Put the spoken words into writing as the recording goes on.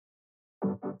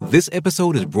This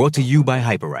episode is brought to you by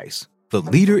Hyperice, the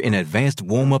leader in advanced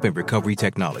warm-up and recovery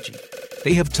technology.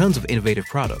 They have tons of innovative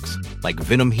products, like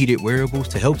Venom-heated wearables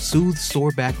to help soothe sore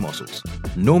back muscles,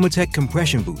 Normatec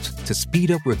compression boots to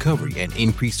speed up recovery and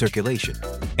increase circulation,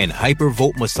 and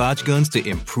Hypervolt massage guns to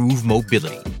improve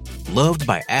mobility. Loved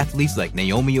by athletes like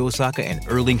Naomi Osaka and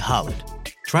Erling Haaland.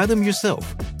 Try them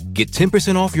yourself. Get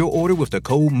 10% off your order with the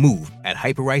code MOVE at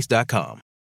Hyperice.com.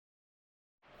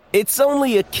 It's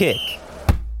only a kick,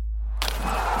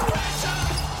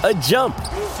 a jump,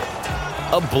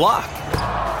 a block.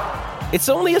 It's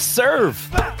only a serve.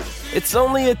 It's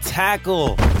only a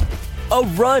tackle, a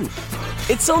run.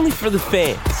 It's only for the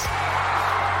fans.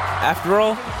 After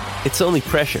all, it's only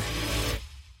pressure.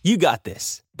 You got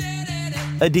this.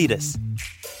 Adidas.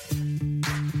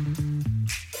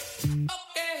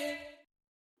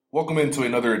 Welcome into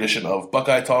another edition of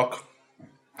Buckeye Talk,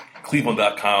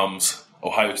 Cleveland.com's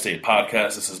Ohio State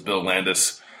podcast. This is Bill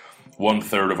Landis,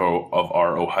 one-third of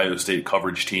our Ohio State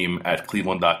coverage team at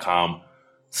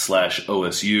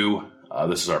Cleveland.com/OSU.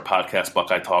 This is our podcast,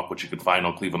 Buckeye Talk, which you can find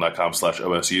on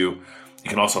Cleveland.com/OSU. You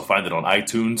can also find it on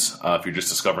iTunes. If you're just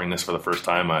discovering this for the first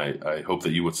time, I hope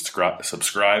that you would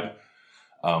subscribe.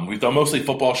 We've done mostly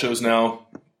football shows now,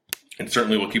 and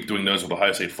certainly we'll keep doing those with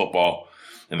Ohio State football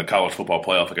in the college football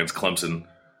playoff against Clemson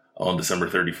on December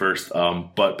 31st.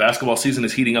 But basketball season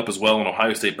is heating up as well, and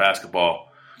Ohio State basketball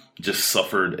just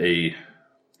suffered a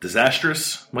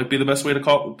disastrous, might be the best thing to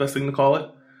call it.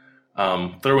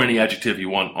 Throw any adjective you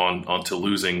want onto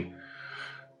losing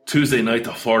Tuesday night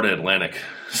to Florida Atlantic,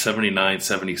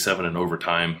 79-77 in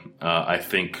overtime. I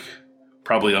think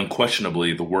probably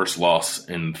unquestionably the worst loss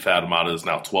in Thad Matta's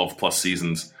now 12-plus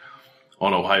seasons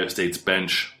on Ohio State's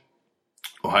bench.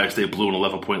 Ohio State blew an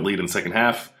 11-point lead in the second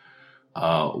half.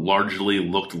 Largely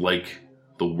looked like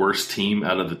the worst team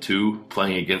out of the two,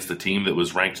 playing against a team that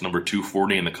was ranked number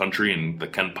 240 in the country in the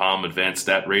Ken Pom advanced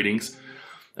stat ratings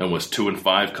and was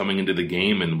 2-5 coming into the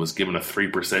game and was given a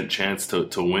 3% chance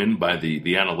to win by the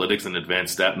analytics and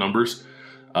advanced stat numbers.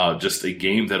 Just a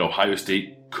game that Ohio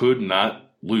State could not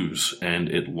lose, and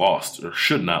it lost, or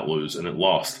should not lose, and it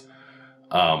lost.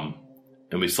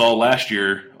 And we saw last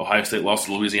year, Ohio State lost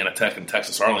to Louisiana Tech and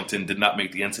Texas Arlington, did not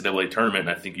make the NCAA tournament,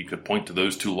 and I think you could point to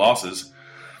those two losses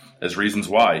as reasons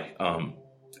why.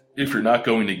 If you're not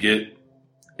going to get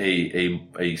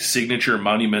a signature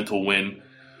monumental win,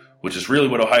 which is really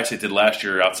what Ohio State did last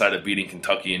year outside of beating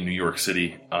Kentucky and New York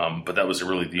City, but that was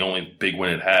really the only big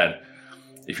win it had.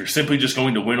 If you're simply just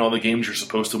going to win all the games you're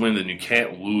supposed to win, then you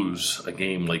can't lose a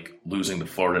game like losing to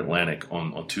Florida Atlantic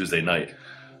on Tuesday night.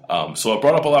 So I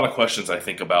brought up a lot of questions, I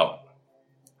think, about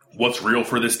what's real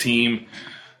for this team,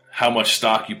 how much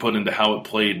stock you put into how it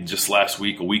played just a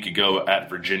week ago at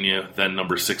Virginia, then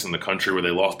number 6 in the country, where they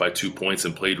lost by 2 points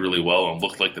and played really well and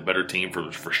looked like the better team for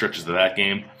stretches of that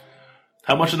game.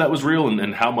 How much of that was real,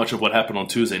 and how much of what happened on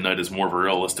Tuesday night is more of a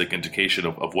realistic indication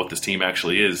of what this team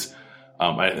actually is?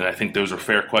 And I think those are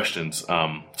fair questions.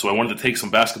 So I wanted to take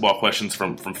some basketball questions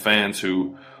from fans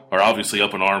who are obviously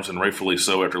up in arms, and rightfully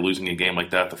so, after losing a game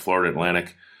like that to Florida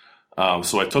Atlantic.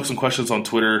 So I took some questions on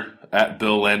Twitter, at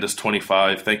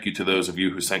BillLandis25. Thank you to those of you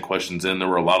who sent questions in. There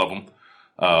were a lot of them,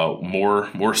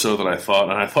 more so than I thought.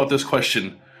 And I thought this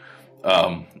question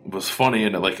was funny,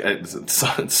 and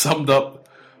it summed up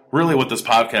really what this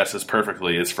podcast is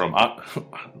perfectly. It's from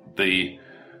the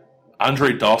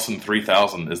Andre Dawson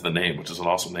 3000 is the name, which is an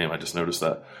awesome name. I just noticed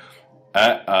that.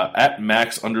 At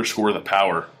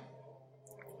Max_the_power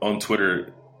on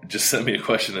Twitter just sent me a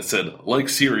question that said, like,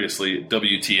 seriously,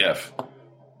 WTF?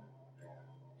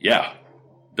 Yeah,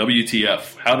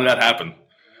 WTF. How did that happen?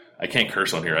 I can't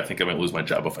curse on here. I think I might lose my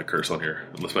job if I curse on here,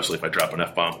 especially if I drop an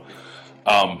F-bomb.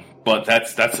 But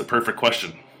that's the perfect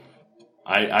question.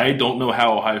 I don't know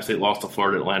how Ohio State lost to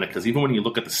Florida Atlantic, because even when you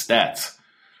look at the stats,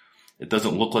 it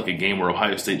doesn't look like a game where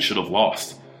Ohio State should have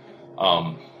lost.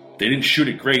 They didn't shoot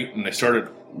it great, and they started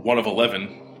 1 of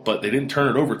 11, but they didn't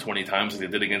turn it over 20 times like they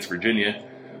did against Virginia.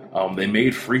 They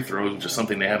made free throws, which is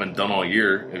something they haven't done all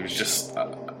year. It was just,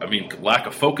 lack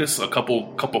of focus, a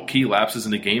couple key lapses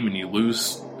in the game, and you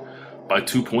lose by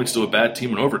 2 points to a bad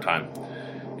team in overtime.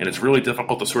 And it's really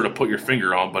difficult to sort of put your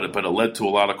finger on, but it led to a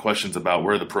lot of questions about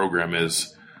where the program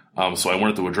is. So I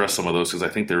wanted to address some of those because I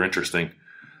think they're interesting.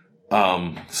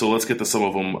 So let's get to some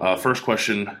of them. First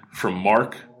question from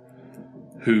Mark,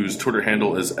 whose Twitter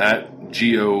handle is at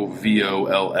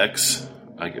GOVOLX.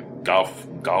 I get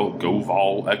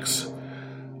GoVolX.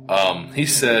 He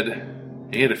said,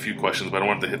 he had a few questions, but I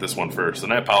wanted to hit this one first.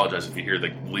 And I apologize if you hear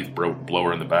the leaf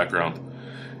blower in the background.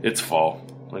 It's fall.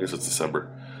 I guess it's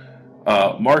December.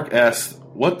 Mark asked,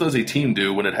 what does a team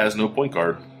do when it has no point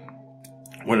guard?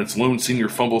 when its lone senior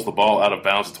fumbles the ball out of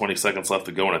bounds with 20 seconds left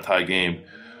to go in a tie game,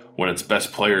 when its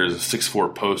best player is a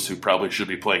 6'4" post who probably should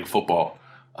be playing football.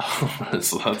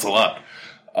 So that's a lot.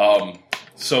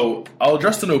 So I'll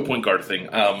address the no point guard thing.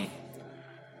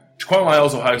 Jaquan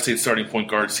Lyles, Ohio State starting point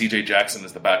guard. CJ Jackson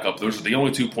is the backup. Those are the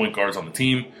only 2 point guards on the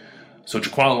team. So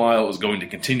Jaquan Lyles is going to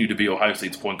continue to be Ohio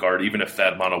State's point guard. Even if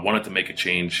Thad Matta wanted to make a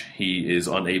change, he is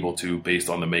unable to based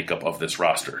on the makeup of this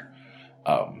roster.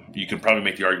 You can probably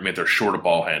make the argument they're short a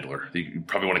ball handler. You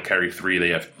probably want to carry 3. They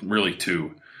have really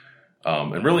 2.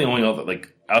 And really only other,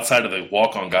 outside of the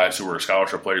walk-on guys who were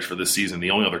scholarship players for this season,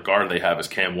 the only other guard they have is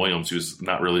Cam Williams, who's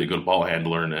not really a good ball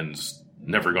handler and is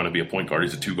never going to be a point guard.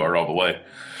 He's a 2 guard all the way.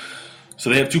 So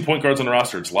they have 2 point guards on the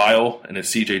roster. It's Lyle and it's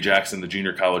CJ Jackson, the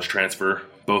junior college transfer.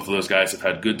 Both of those guys have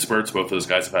had good spurts. Both of those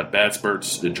guys have had bad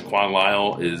spurts. And Jaquan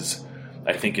Lyle is,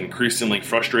 I think, increasingly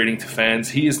frustrating to fans.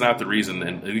 He is not the reason,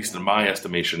 and at least in my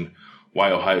estimation,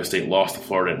 why Ohio State lost to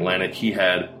Florida Atlantic. He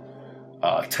had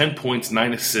 10 points,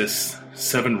 9 assists,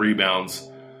 7 rebounds,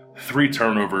 3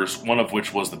 turnovers, one of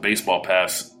which was the baseball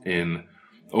pass in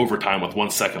overtime with 1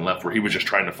 second left where he was just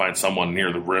trying to find someone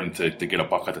near the rim to get a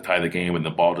bucket to tie the game, and the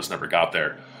ball just never got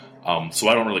there. So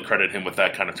I don't really credit him with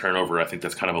that kind of turnover. I think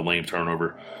that's kind of a lame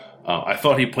turnover. I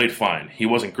thought he played fine. He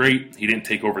wasn't great. He didn't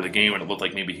take over the game, and it looked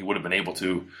like maybe he would have been able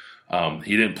to.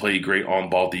 He didn't play great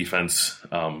on-ball defense,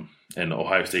 and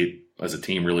Ohio State as a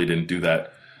team really didn't do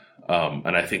that.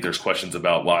 And I think there's questions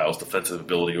about Lyle's defensive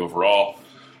ability overall.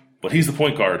 But he's the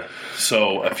point guard.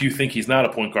 So if you think he's not a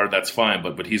point guard, that's fine.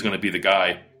 But he's going to be the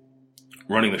guy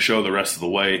running the show the rest of the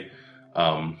way.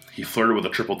 He flirted with a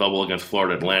triple-double against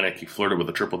Florida Atlantic. He flirted with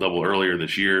a triple-double earlier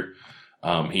this year.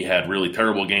 He had really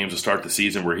terrible games to start the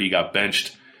season where he got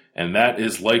benched. And that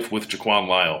is life with Jaquan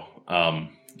Lyle.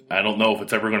 I don't know if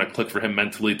it's ever going to click for him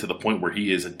mentally to the point where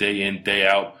he is a day-in,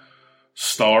 day-out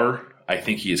star. I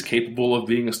think he is capable of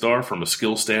being a star from a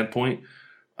skill standpoint.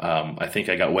 I think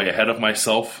I got way ahead of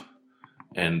myself.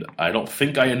 And I don't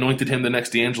think I anointed him the next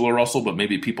D'Angelo Russell, but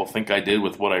maybe people think I did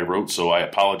with what I wrote, so I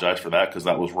apologize for that because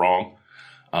that was wrong.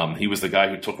 He was the guy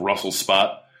who took Russell's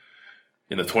spot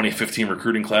in the 2015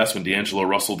 recruiting class when D'Angelo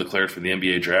Russell declared for the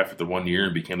NBA draft after 1 year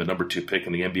and became the number 2 pick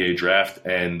in the NBA draft.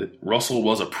 And Russell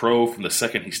was a pro from the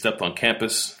second he stepped on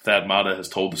campus. Thad Matta has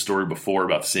told the story before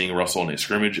about seeing Russell in a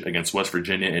scrimmage against West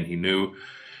Virginia, and he knew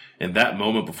in that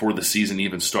moment before the season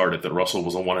even started that Russell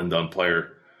was a one-and-done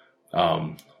player.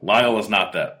 Lyle is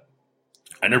not that.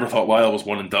 I never thought Lyle was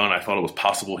one and done. I thought it was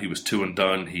possible he was 2 and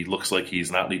done. He looks like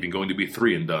he's not even going to be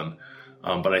 3 and done.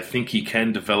 But I think he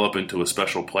can develop into a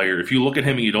special player. If you look at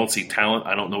him and you don't see talent,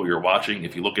 I don't know what you're watching.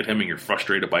 If you look at him and you're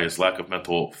frustrated by his lack of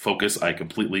mental focus, I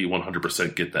completely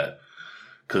 100% get that.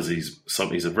 Because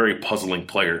he's a very puzzling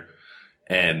player.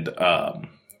 And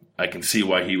I can see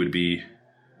why he would be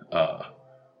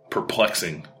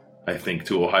perplexing, I think,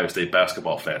 to Ohio State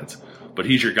basketball fans. But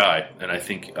he's your guy, and I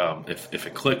think if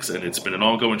it clicks, and it's been an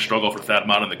ongoing struggle for Thad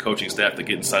Matta and the coaching staff to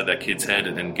get inside that kid's head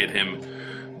and get him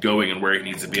going and where he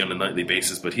needs to be on a nightly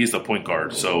basis, but he's the point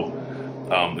guard. So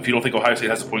if you don't think Ohio State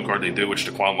has a point guard, they do. It's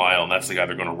Jaquan Lyle, and that's the guy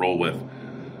they're going to roll with.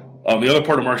 The other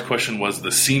part of Mark's question was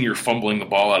the senior fumbling the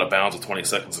ball out of bounds with 20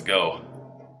 seconds ago.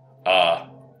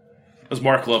 It was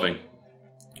Mark Loving,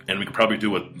 and we could probably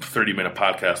do a 30-minute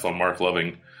podcast on Mark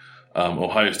Loving,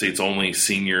 Ohio State's only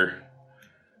senior.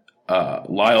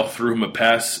 Lyle threw him a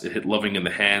pass. It hit Loving in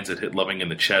the hands. It hit Loving in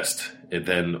the chest. It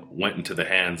then went into the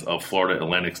hands of Florida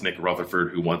Atlantic's Nick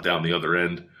Rutherford, who went down the other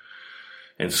end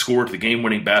and scored the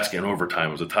game-winning basket in overtime.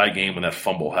 It was a tie game when that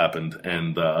fumble happened,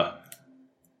 and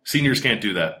seniors can't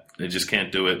do that. They just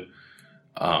can't do it.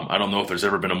 I don't know if there's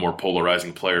ever been a more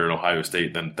polarizing player in Ohio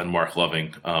State than Mark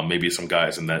Loving. Maybe some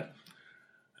guys in that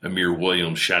Amir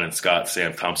Williams, Shannon Scott,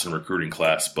 Sam Thompson recruiting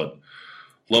class, but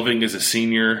Loving is a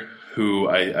senior who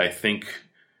I think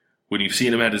when you've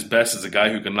seen him at his best is a guy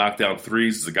who can knock down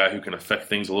threes, is a guy who can affect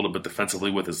things a little bit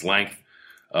defensively with his length.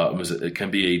 It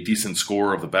can be a decent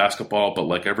scorer of the basketball, but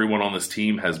like everyone on this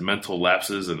team has mental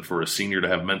lapses, and for a senior to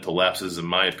have mental lapses, in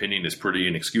my opinion, is pretty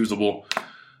inexcusable.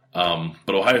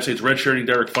 But Ohio State's redshirting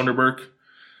Derek Funderburk.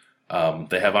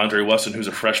 They have Andre Wesson, who's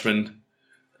a freshman,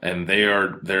 and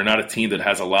they're not a team that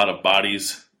has a lot of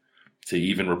bodies to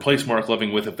even replace Mark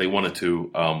Loving with if they wanted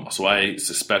to. So I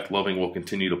suspect Loving will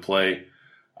continue to play.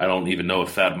 I don't even know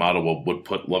if Thad Matta would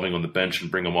put Loving on the bench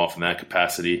and bring him off in that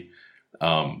capacity.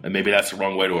 And maybe that's the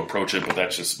wrong way to approach it, but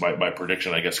that's just my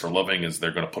prediction, I guess, for Loving is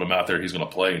they're going to put him out there, he's going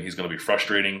to play, and he's going to be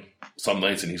frustrating some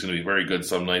nights, and he's going to be very good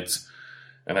some nights.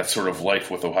 And that's sort of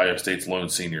life with Ohio State's lone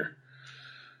senior.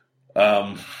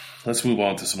 Let's move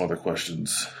on to some other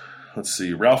questions. Let's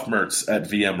see. Ralph Mertz at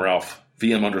VM_Ralph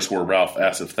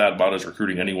asks if Thad Matta is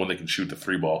recruiting anyone that can shoot the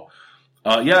 3 ball.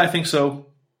 Yeah, I think so.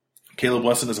 Caleb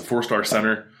Wesson is a 4-star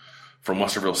center from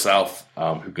Westerville South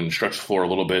who can stretch the floor a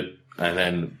little bit. And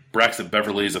then Braxton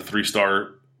Beverly is a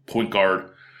 3-star point guard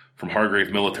from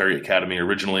Hargrave Military Academy,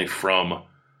 originally from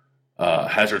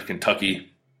Hazard,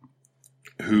 Kentucky,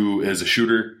 who is a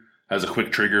shooter, has a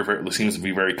quick trigger, seems to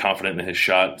be very confident in his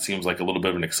shot, seems like a little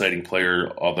bit of an exciting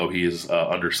player, although he is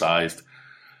undersized.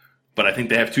 But I think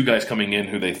they have 2 guys coming in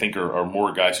who they think are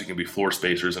more guys who can be floor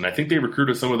spacers, and I think they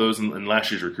recruited some of those in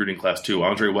last year's recruiting class too.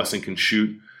 Andre Wesson can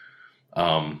shoot.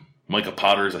 Micah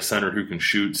Potter is a center who can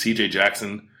shoot. C.J.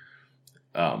 Jackson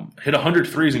hit 100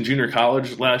 threes in junior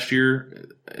college last year.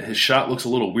 His shot looks a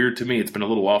little weird to me. It's been a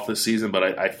little off this season,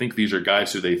 but I think these are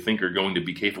guys who they think are going to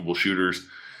be capable shooters.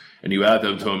 And you add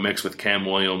them to a mix with Cam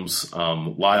Williams,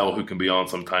 Lyle, who can be on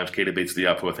sometimes, Keita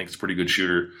Bates-Diop, who I think is a pretty good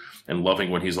shooter, and Loving,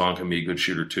 when he's on, can be a good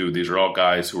shooter too. These are all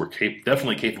guys who are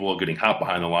definitely capable of getting hot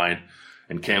behind the line,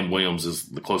 and Cam Williams is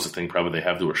the closest thing probably they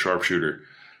have to a sharpshooter.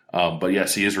 But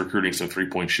yes, he is recruiting some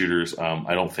three-point shooters.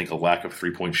 I don't think a lack of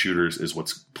three-point shooters is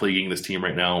what's plaguing this team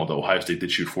right now, although Ohio State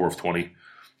did shoot 4 of 20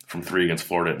 from 3 against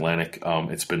Florida Atlantic.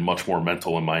 It's been much more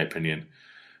mental, in my opinion,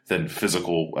 than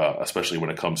physical, especially when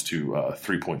it comes to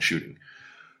three-point shooting.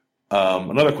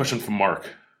 Another question from Mark,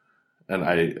 and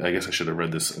I guess I should have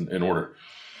read this in order.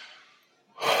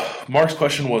 Mark's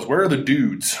question was, where are the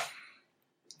dudes?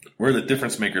 Where are the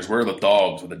difference makers? Where are the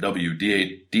dogs with a W?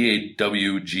 D-A-W-G-S,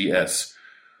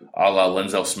 a la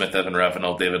Lenzel Smith, Evan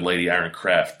Ravenel, David Lady, Aaron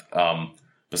Kraft.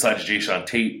 Besides Jayshawn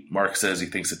Tate, Mark says he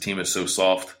thinks the team is so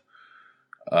soft.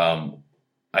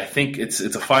 I think it's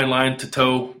a fine line to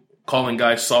toe calling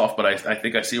guys soft, but I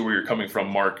think I see where you're coming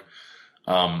from, Mark.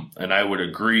 And I would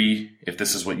agree, if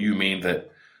this is what you mean,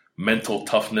 that mental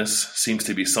toughness seems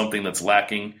to be something that's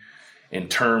lacking in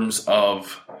terms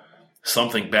of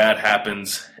something bad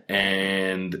happens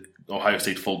and Ohio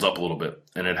State folds up a little bit.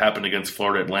 And it happened against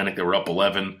Florida Atlantic. They were up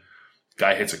 11.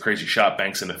 Guy hits a crazy shot,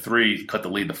 banks in a 3, cut the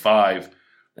lead to 5,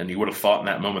 and you would have thought in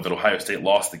that moment that Ohio State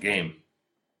lost the game.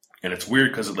 And it's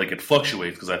weird because it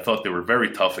fluctuates, because I thought they were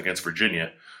very tough against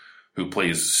Virginia, who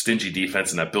plays stingy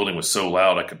defense, and that building was so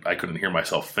loud I couldn't hear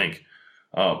myself think.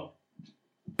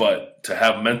 But to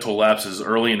have mental lapses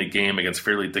early in the game against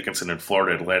Fairleigh Dickinson and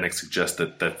Florida Atlantic suggests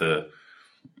that the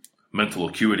mental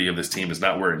acuity of this team is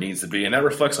not where it needs to be, and that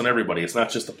reflects on everybody. It's not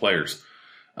just the players.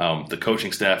 The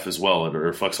coaching staff as well. It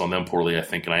reflects on them poorly, I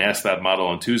think. And I asked that model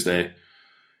on Tuesday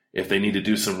if they need to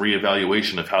do some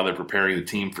reevaluation of how they're preparing the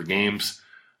team for games.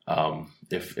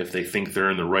 If they think they're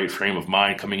in the right frame of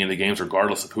mind coming into games,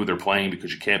 regardless of who they're playing,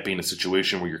 because you can't be in a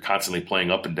situation where you're constantly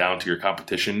playing up and down to your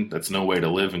competition. That's no way to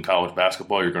live in college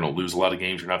basketball. You're going to lose a lot of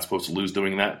games you're not supposed to lose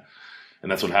doing that.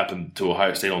 And that's what happened to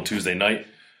Ohio State on Tuesday night.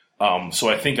 So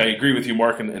I think I agree with you,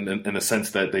 Mark, in the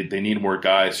sense that they need more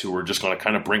guys who are just going to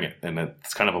kind of bring it. And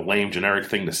it's kind of a lame, generic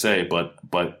thing to say, but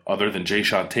other than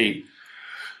Jayshawn Tate,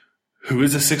 who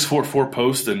is a 6'4"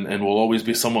 post and will always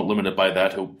be somewhat limited by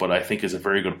that, but I think is a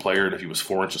very good player, and if he was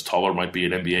 4 inches taller, might be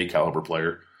an NBA caliber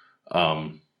player.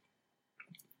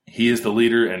 He is the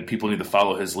leader, and people need to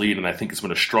follow his lead, and I think it's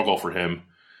been a struggle for him.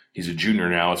 He's a junior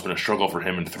now. It's been a struggle for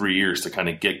him in 3 years to kind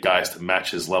of get guys to match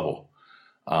his level.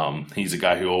 He's a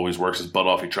guy who always works his butt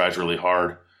off. He tries really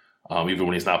hard. Even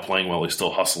when he's not playing well, he's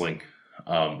still hustling.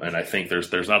 And I think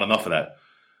there's not enough of that.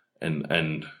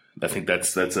 And I think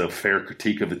that's a fair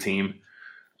critique of the team.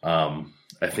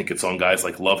 I think it's on guys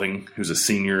like Loving, who's a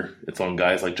senior. It's on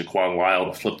guys like Jaquan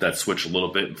Lyle to flip that switch a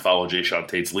little bit and follow Jayshawn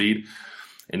Tate's lead.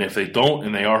 And if they don't,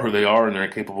 and they are who they are, and they're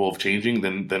incapable of changing,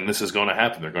 then this is going to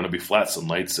happen. They're going to be flat some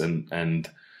nights, and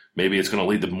maybe it's going to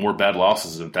lead to more bad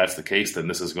losses. If that's the case, then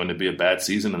this is going to be a bad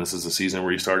season, and this is a season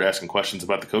where you start asking questions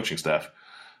about the coaching staff,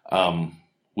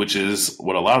 which is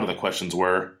what a lot of the questions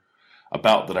were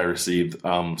about that I received.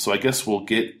 So I guess we'll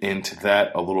get into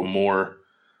that a little more.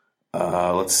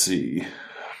 Let's see.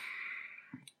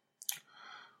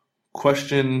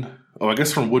 Question, I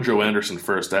guess from Woodrow Anderson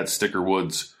first, at Sticker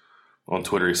Woods on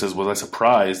Twitter. He says, was I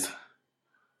surprised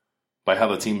by how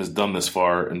the team has done this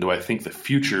far, and do I think the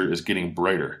future is getting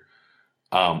brighter?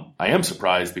 I am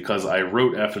surprised because I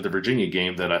wrote after the Virginia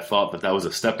game that I thought that was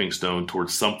a stepping stone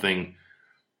towards something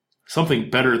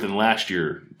better than last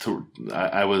year.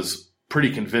 I was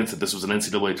pretty convinced that this was an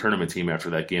NCAA tournament team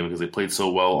after that game because they played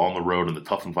so well on the road in the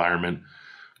tough environment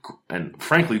and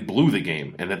frankly blew the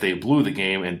game. And that they blew the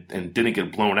game and didn't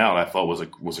get blown out, I thought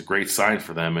was a great sign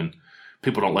for them. And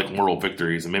people don't like moral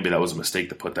victories, and maybe that was a mistake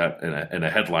to put that in a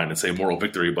headline and say moral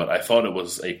victory, but I thought it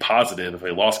was a positive, if a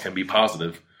loss can be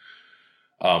positive,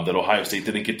 that Ohio State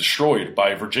didn't get destroyed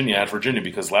by Virginia at Virginia,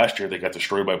 because last year they got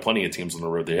destroyed by plenty of teams on the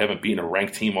road. They haven't beaten a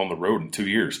ranked team on the road in 2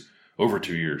 years, over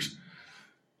 2 years.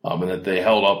 And that they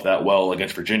held up that well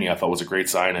against Virginia, I thought was a great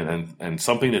sign, and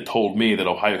something that told me that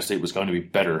Ohio State was going to be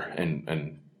better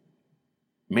and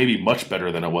maybe much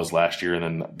better than it was last year. And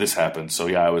then this happened, so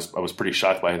yeah, I was pretty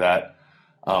shocked by that.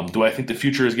 Do I think the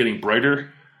future is getting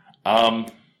brighter?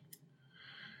 Tough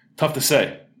to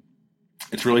say.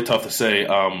 It's really tough to say.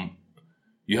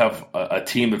 You have a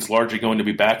team that's largely going to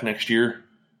be back next year.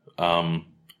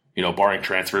 Barring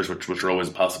transfers, which are always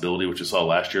a possibility, which you saw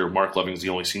last year. Mark Loving's the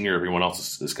only senior. Everyone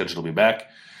else is scheduled to be back.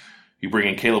 You bring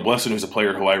in Caleb Wesson, who's a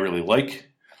player who I really like.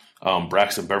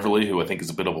 Braxton Beverly, who I think is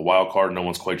a bit of a wild card. No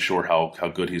one's quite sure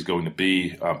how good he's going to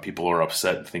be. People are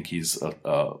upset and think he's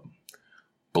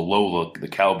below the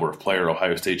caliber of player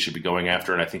Ohio State should be going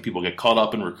after. And I think people get caught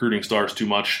up in recruiting stars too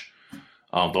much.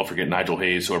 Don't forget Nigel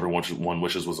Hayes, who everyone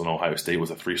wishes was in Ohio State,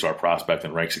 was a 3-star prospect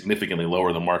and ranked significantly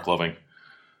lower than Mark Loving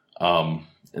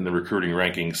in the recruiting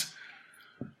rankings.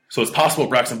 So it's possible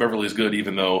Braxton Beverly is good,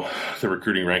 even though the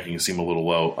recruiting rankings seem a little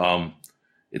low.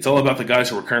 It's all about the guys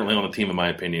who are currently on the team, in my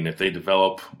opinion. If they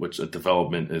develop, which a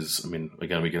development is,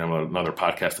 again, we can have another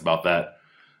podcast about that.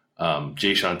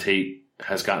 Jayshawn Tate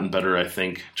has gotten better, I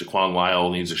think. Jaquan Lyle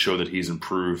needs to show that he's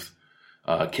improved.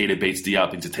 Keita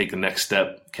Bates-Diop needs to take the next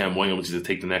step. Cam Williams needs to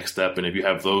take the next step. And if you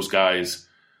have those guys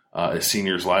as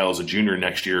seniors, Lyle as a junior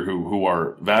next year, who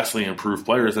are vastly improved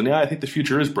players, then yeah, I think the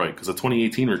future is bright because the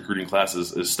 2018 recruiting class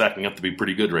is stacking up to be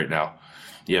pretty good right now.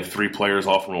 You have 3 players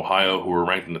all from Ohio who are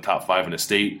ranked in the top 5 in the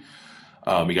state.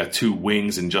 You got 2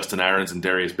 wings in Justin Ahrens and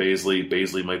Darius Baisley.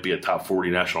 Baisley might be a top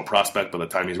 40 national prospect by the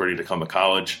time he's ready to come to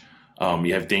college.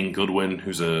 You have Dane Goodwin,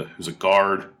 who's a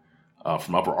guard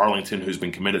from Upper Arlington, who's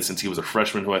been committed since he was a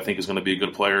freshman, who I think is going to be a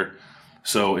good player.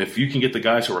 So if you can get the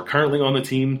guys who are currently on the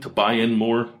team to buy in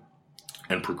more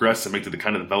and progress and make the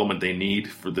kind of development they need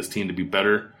for this team to be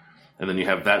better, and then you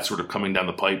have that sort of coming down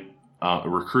the pipe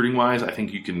recruiting-wise, I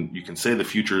think you can say the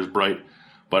future is bright.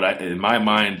 But in my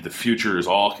mind, the future is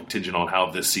all contingent on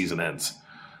how this season ends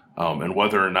and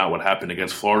whether or not what happened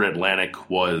against Florida Atlantic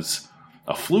was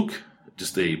a fluke,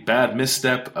 just a bad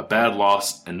misstep, a bad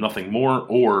loss, and nothing more,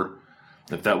 or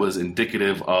if that was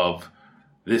indicative of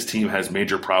this team has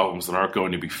major problems that aren't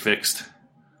going to be fixed,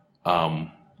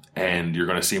 and you're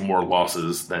going to see more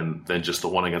losses than just the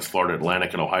one against Florida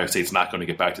Atlantic, and Ohio State's not going to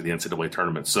get back to the NCAA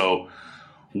tournament. So,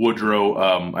 Woodrow,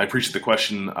 I appreciate the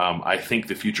question. I think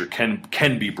the future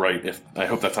can be bright. I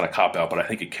hope that's not a cop-out, but I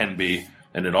think it can be,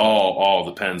 and it all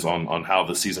depends on how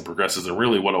the season progresses and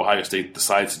really what Ohio State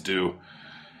decides to do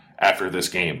after this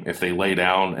game. If they lay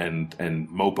down and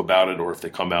mope about it, or if they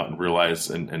come out and realize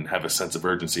and have a sense of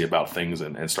urgency about things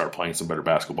and start playing some better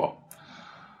basketball.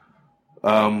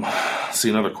 See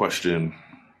another question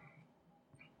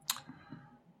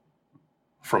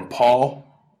from Paul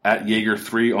at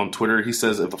Jaeger3 on Twitter. He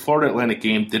says, if the Florida Atlantic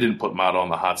game didn't put Mata on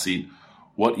the hot seat,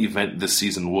 what event this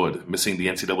season would? Missing the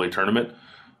NCAA tournament?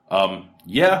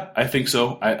 Yeah, I think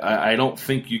so. I don't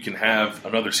think you can have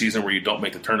another season where you don't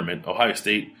make the tournament. Ohio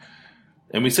State,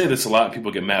 and we say this a lot and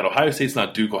people get mad, Ohio State's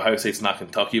not Duke, Ohio State's not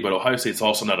Kentucky, but Ohio State's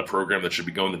also not a program that should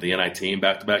be going to the NIT in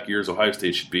back-to-back years. Ohio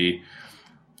State should be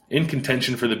in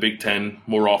contention for the Big Ten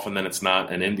more often than it's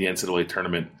not, and in the NCAA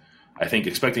tournament. I think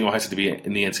expecting Ohio State to be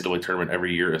in the NCAA tournament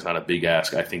every year is not a big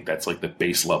ask. I think that's like the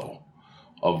base level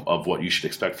of what you should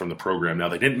expect from the program. Now,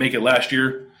 they didn't make it last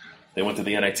year. They went to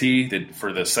the NIT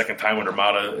for the second time under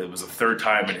Mata. It was the third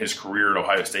time in his career at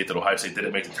Ohio State that Ohio State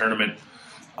didn't make the tournament.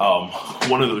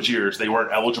 One of those years, they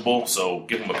weren't eligible, so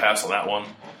give them a pass on that one.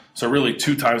 So really,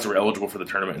 2 times they were eligible for the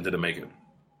tournament and didn't make it.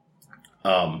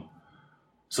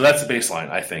 So that's the baseline,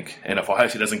 I think. And if Ohio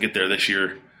State doesn't get there this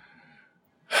year,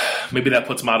 maybe that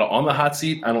puts Mata on the hot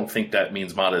seat. I don't think that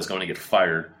means Mata is going to get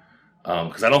fired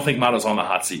because I don't think Mata's on the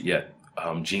hot seat yet.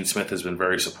 Gene Smith has been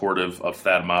very supportive of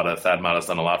Thad Matta. Thad Matta's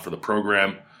done a lot for the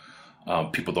program.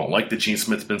 People don't like that Gene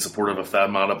Smith's been supportive of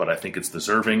Thad Matta, but I think it's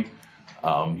deserving.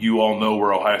 You all know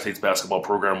where Ohio State's basketball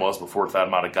program was before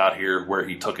Thad Matta got here, where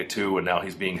he took it to, and now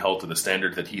he's being held to the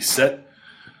standard that he set.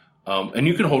 And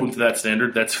you can hold him to that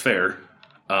standard. That's fair.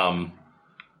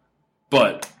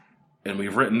 But, and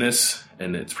we've written this,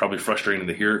 and it's probably frustrating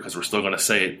to hear because we're still going to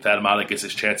say it, Thad Matta gets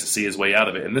his chance to see his way out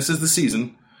of it. And this is the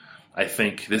season. I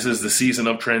think this is the season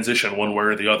of transition one way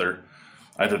or the other.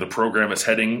 Either the program is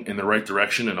heading in the right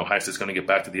direction and Ohio State's going to get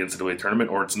back to the NCAA tournament,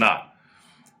 or it's not.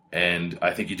 And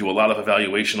I think you do a lot of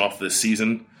evaluation off this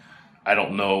season. I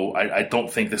don't know. I don't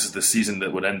think this is the season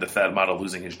that would end the Thad Matta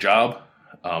losing his job,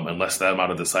 unless Thad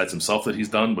Matta decides himself that he's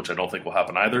done, which I don't think will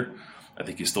happen either. I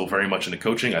think he's still very much into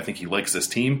coaching. I think he likes this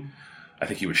team. I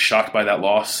think he was shocked by that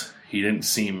loss. He didn't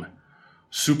seem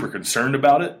super concerned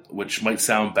about it, which might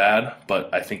sound bad,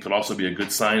 but I think could also be a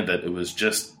good sign that it was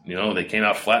just, they came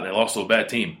out flat and they lost to a bad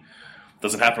team.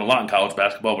 Doesn't happen a lot in college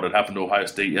basketball, but it happened to Ohio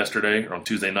State yesterday or on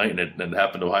Tuesday night, and it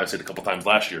happened to Ohio State a couple times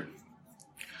last year.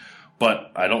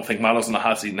 But I don't think Mato's in the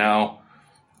hot seat now,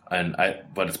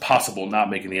 but it's possible not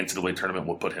making the NCAA tournament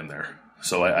will put him there.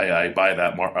 So I buy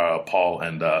that, Paul,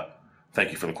 and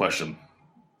thank you for the question.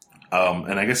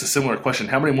 And I guess a similar question,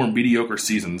 how many more mediocre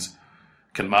seasons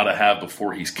can Mata have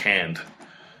before he's canned?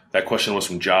 That question was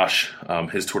from Josh.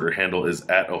 His Twitter handle is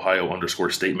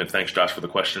 @Ohio_statement. Thanks, Josh, for the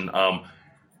question.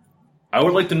 I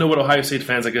would like to know what Ohio State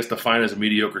fans, I guess, define as a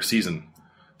mediocre season.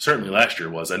 Certainly last year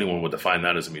was. Anyone would define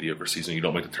that as a mediocre season. You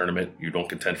don't make the tournament. You don't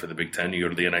contend for the Big Ten. You go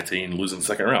to the NIT and lose in the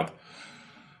second round.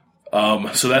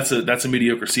 So that's a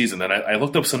mediocre season. And I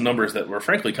looked up some numbers that were,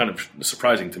 frankly, kind of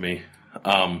surprising to me.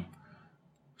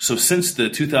 So since the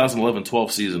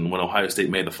 2011-12 season, when Ohio State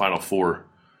made the Final Four,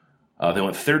 they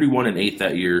went 31-8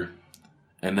 that year,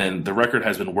 and then the record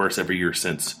has been worse every year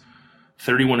since.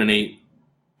 31-8,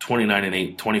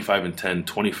 29-8, 25-10,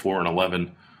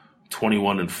 24-11,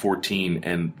 21-14,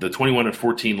 and the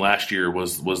 21-14 last year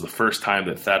was the first time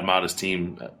that Thad Matta's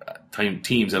teams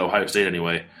at Ohio State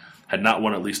anyway had not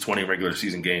won at least 20 regular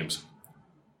season games.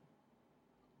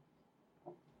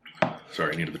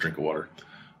 Sorry, I needed a drink of water.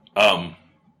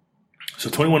 So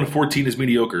 21-14 is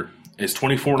mediocre. Is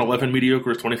 24-11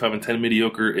 mediocre? Is 25-10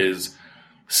 mediocre? Is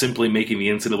simply making the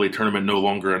NCAA tournament no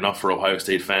longer enough for Ohio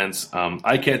State fans?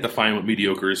 I can't define what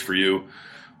mediocre is for you.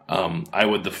 I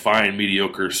would define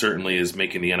mediocre certainly as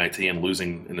making the NIT and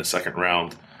losing in the second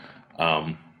round.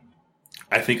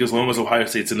 I think as long as Ohio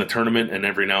State's in the tournament and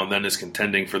every now and then is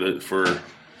contending for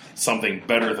something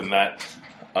better than that,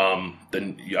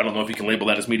 then I don't know if you can label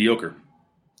that as mediocre.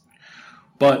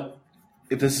 But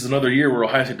if this is another year where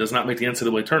Ohio State does not make the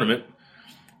NCAA tournament,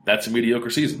 that's a mediocre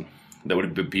season. That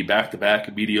would be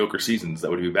back-to-back mediocre seasons.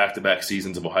 That would be back-to-back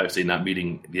seasons of Ohio State not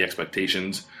meeting the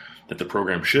expectations that the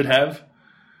program should have.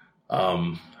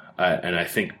 And I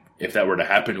think if that were to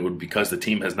happen, it would be because the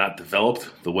team has not developed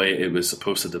the way it was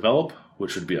supposed to develop,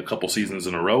 which would be a couple seasons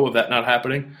in a row of that not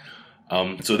happening.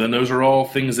 So then those are all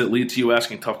things that lead to you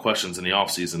asking tough questions in the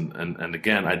offseason. And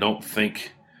again, I don't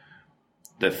think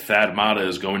that Thad Matta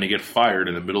is going to get fired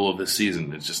in the middle of this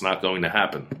season. It's just not going to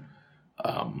happen.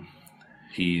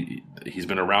 He's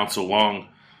been around so long,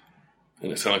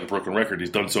 and it sounds like a broken record.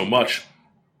 He's done so much.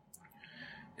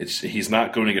 He's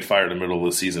not going to get fired in the middle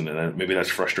of the season, and maybe that's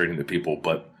frustrating to people.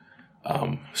 But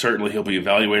certainly he'll be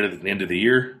evaluated at the end of the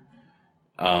year.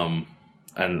 And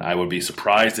I would be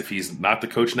surprised if he's not the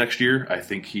coach next year. I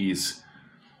think he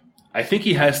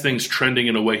has things trending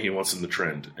in a way he wants them to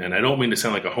trend. And I don't mean to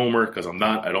sound like a homer, because I'm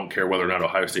not. I don't care whether or not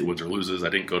Ohio State wins or loses. I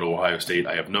didn't go to Ohio State.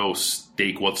 I have no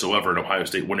stake whatsoever in Ohio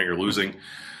State winning or losing.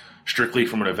 Strictly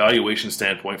from an evaluation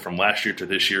standpoint, from last year to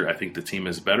this year, I think the team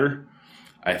is better.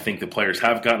 I think the players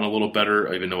have gotten a little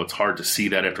better, even though it's hard to see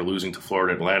that after losing to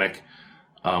Florida Atlantic.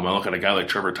 I look at a guy like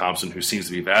Trevor Thompson, who seems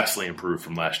to be vastly improved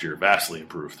from last year, vastly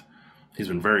improved. He's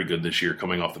been very good this year,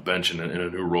 coming off the bench in a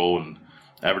new role and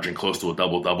averaging close to a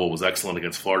double-double, was excellent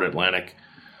against Florida Atlantic.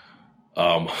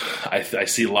 I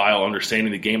see Lyle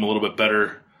understanding the game a little bit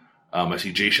better. I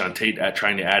see Jayshawn Tate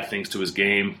trying to add things to his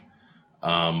game.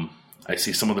 I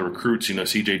see some of the recruits.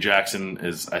 C.J. Jackson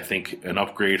is, I think, an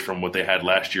upgrade from what they had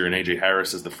last year, and A.J.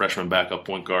 Harris is the freshman backup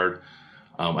point guard.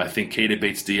 I think Keita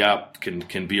Bates-Diop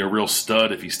can be a real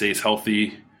stud if he stays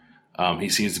healthy. He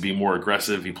seems to be more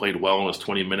aggressive. He played well in his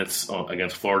 20 minutes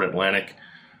against Florida Atlantic.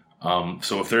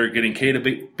 So if they're getting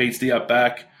Keita Bates-Diop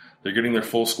back, they're getting their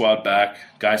full squad back.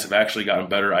 Guys have actually gotten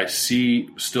better. I see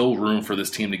still room for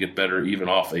this team to get better, even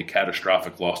off a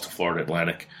catastrophic loss to Florida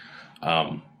Atlantic.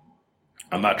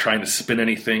 I'm not trying to spin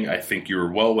anything. I think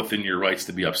you're well within your rights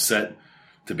to be upset,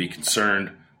 to be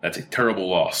concerned. That's a terrible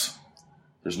loss.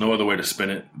 There's no other way to spin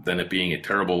it than it being a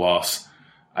terrible loss.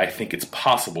 I think it's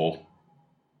possible,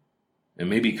 and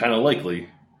maybe kind of likely,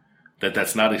 that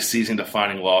that's not a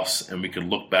season-defining loss, and we could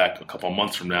look back a couple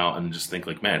months from now and just think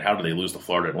like, man, how did they lose to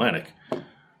Florida Atlantic?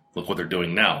 Look what they're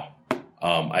doing now.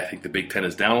 I think the Big Ten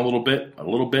is down a little bit.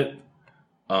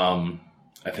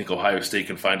 I think Ohio State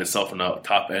can find itself in the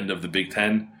top end of the Big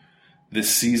Ten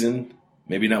this season.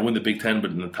 Maybe not win the Big Ten,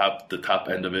 but in the top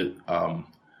end of it.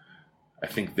 I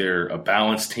think they're a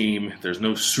balanced team. There's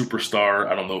no superstar.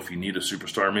 I don't know if you need a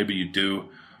superstar. Maybe you do.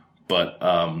 But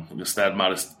the Thad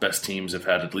Matta's best teams have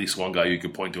had at least one guy you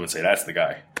could point to and say, that's the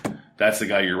guy. That's the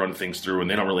guy you run things through, and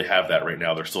they don't really have that right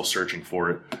now. They're still searching for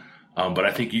it. But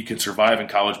I think you can survive in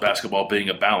college basketball being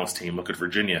a balanced team. Look at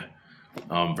Virginia.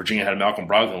 Virginia had Malcolm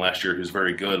Brogdon last year, who's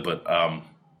very good, but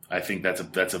I think that's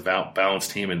a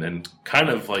balanced team, and kind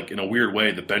of like in a weird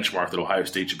way, the benchmark that Ohio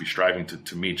State should be striving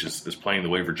to meet is playing the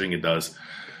way Virginia does.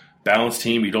 balanced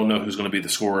team. You don't know who's going to be the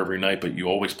scorer every night, but you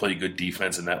always play good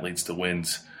defense, and that leads to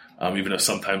wins. Even if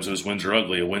sometimes those wins are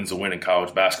ugly, a win's a win in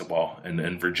college basketball.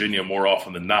 And Virginia, more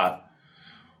often than not,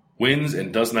 wins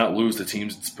and does not lose the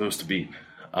teams it's supposed to beat.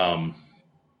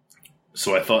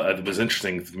 So I thought it was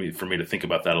interesting for me to think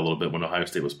about that a little bit when Ohio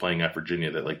State was playing at Virginia,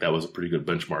 that was a pretty good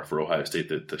benchmark for Ohio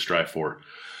State to strive for.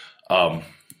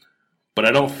 But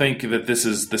I don't think that this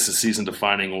is season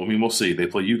defining. I mean, we'll see. They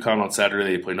play UConn on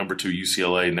Saturday. They play number 2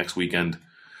 UCLA next weekend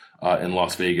in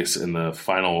Las Vegas in the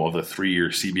final of the 3-year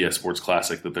CBS Sports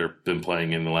Classic that they've been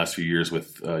playing in the last few years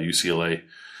with UCLA,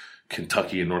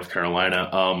 Kentucky, and North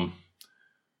Carolina.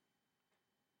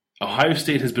 Ohio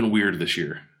State has been weird this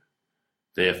year.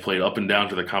 They have played up and down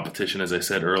to the competition, as I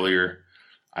said earlier.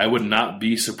 I would not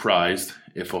be surprised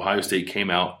if Ohio State came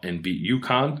out and beat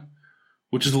UConn,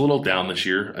 which is a little down this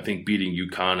year. I think beating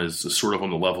UConn is sort of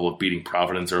on the level of beating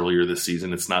Providence earlier this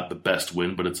season. It's not the best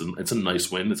win, but it's a nice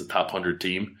win. It's a top 100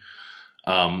 team.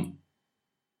 And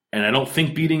I don't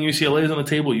think beating UCLA is on the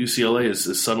table. UCLA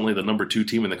is suddenly the number 2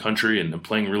 team in the country and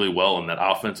playing really well, and that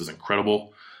offense is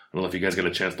incredible. I don't know if you guys got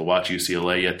a chance to watch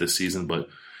UCLA yet this season, but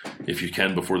if you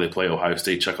can, before they play Ohio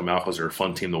State, check them out because they're a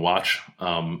fun team to watch.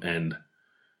 And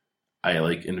I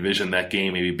envision that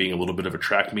game maybe being a little bit of a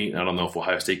track meet. I don't know if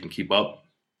Ohio State can keep up.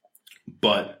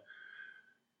 But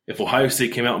if Ohio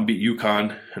State came out and beat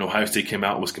UConn and Ohio State came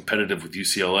out and was competitive with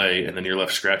UCLA, and then you're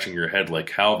left scratching your head like,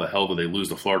 how the hell do they lose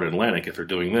to Florida Atlantic if they're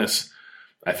doing this?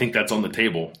 I think that's on the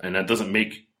table. And that doesn't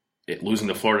make it losing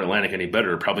to Florida Atlantic any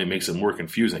better. It probably makes it more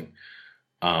confusing.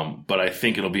 But I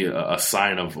think it'll be a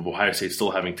sign of Ohio State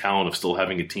still having talent, of still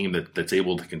having a team that's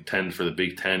able to contend for the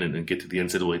Big Ten and get to the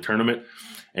NCAA tournament.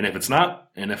 And if it's not,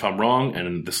 and if I'm wrong,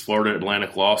 and this Florida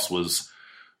Atlantic loss was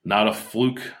not a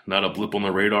fluke, not a blip on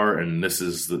the radar, and this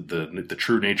is the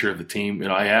true nature of the team.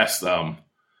 I asked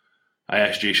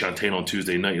Jay Shantaine on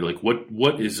Tuesday night,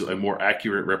 what is a more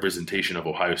accurate representation of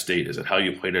Ohio State? Is it how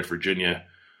you played at Virginia,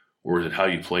 or is it how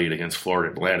you played against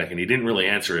Florida Atlantic? And he didn't really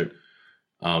answer it.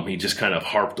 He just kind of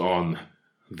harped on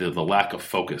the lack of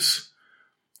focus.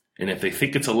 And if they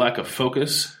think it's a lack of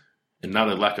focus and not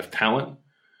a lack of talent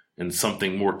and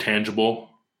something more tangible,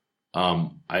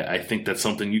 I think that's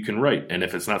something you can write. And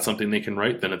if it's not something they can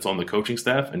write, then it's on the coaching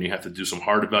staff, and you have to do some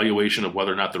hard evaluation of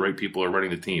whether or not the right people are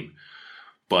running the team.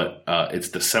 But it's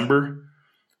December.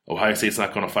 Ohio State's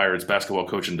not going to fire its basketball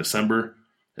coach in December.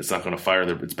 It's not going to fire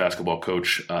its basketball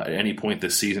coach at any point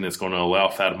this season. It's going to allow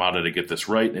Thad Matta to get this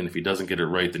right, and if he doesn't get it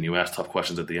right, then you ask tough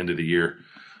questions at the end of the year.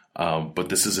 But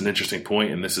this is an interesting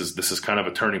point, and this is kind of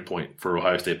a turning point for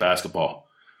Ohio State basketball.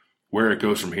 Where it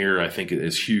goes from here, I think,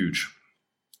 is huge,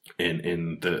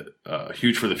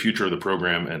 huge for the future of the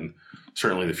program, and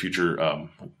certainly the future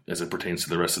as it pertains to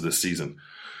the rest of this season.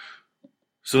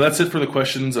 So that's it for the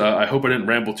questions. I hope I didn't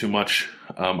ramble too much.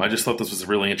 I just thought this was a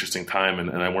really interesting time,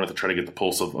 and I wanted to try to get the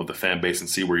pulse of the fan base and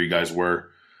see where you guys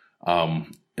were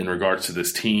in regards to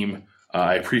this team.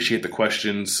 I appreciate the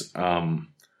questions.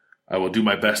 I will do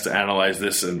my best to analyze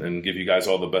this and give you guys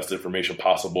all the best information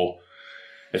possible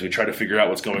as we try to figure out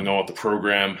what's going on with the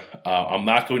program. I'm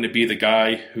not going to be the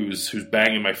guy who's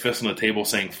banging my fist on the table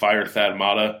saying fire Thad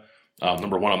Matta.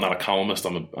 Number one, I'm not a columnist.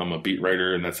 I'm a beat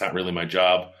writer, and that's not really my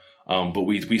job. But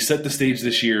we set the stage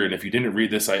this year, and if you didn't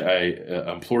read this, I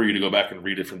implore you to go back and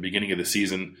read it from the beginning of the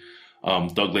season.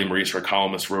 Doug Lesmerises, our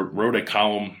columnist, wrote a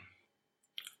column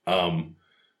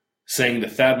saying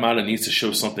that Thad Matta needs to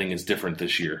show something is different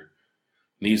this year.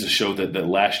 Needs to show that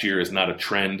last year is not a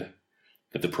trend,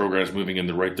 that the program is moving in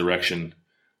the right direction.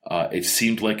 It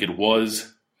seemed like it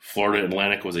was. Florida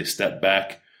Atlantic was a step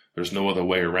back. There's no other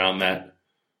way around that.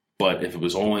 But if it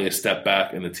was only a step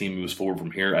back and the team moves forward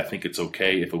from here, I think it's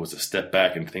okay. If it was a step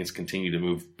back and things continue to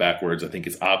move backwards, I think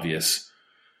it's obvious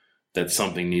that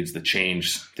something needs to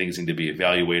change. Things need to be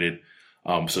evaluated.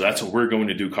 So that's what we're going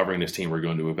to do covering this team. We're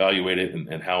going to evaluate it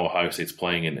and how Ohio State's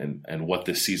playing and what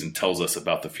this season tells us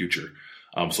about the future.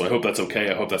 So I hope that's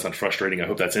okay. I hope that's not frustrating. I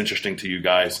hope that's interesting to you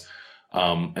guys.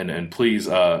 And please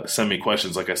send me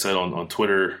questions, like I said, on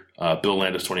Twitter, Bill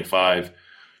Landis25.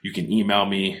 You can email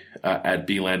me at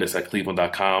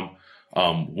blandis@cleveland.com.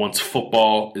 Once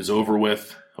football is over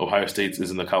with, Ohio State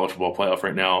is in the college football playoff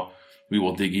right now. We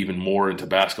will dig even more into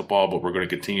basketball, but we're going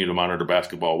to continue to monitor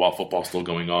basketball while football's still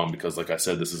going on because, like I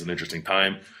said, this is an interesting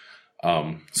time.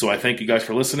 So I thank you guys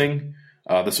for listening.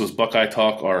 This was Buckeye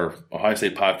Talk, our Ohio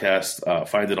State podcast.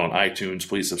 Find it on iTunes.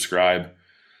 Please subscribe.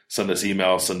 Send us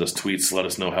emails. Send us tweets. Let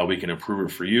us know how we can improve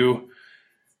it for you.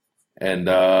 And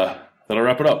that'll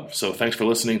wrap it up. So thanks for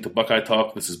listening to Buckeye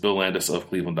Talk. This is Bill Landis of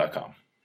Cleveland.com.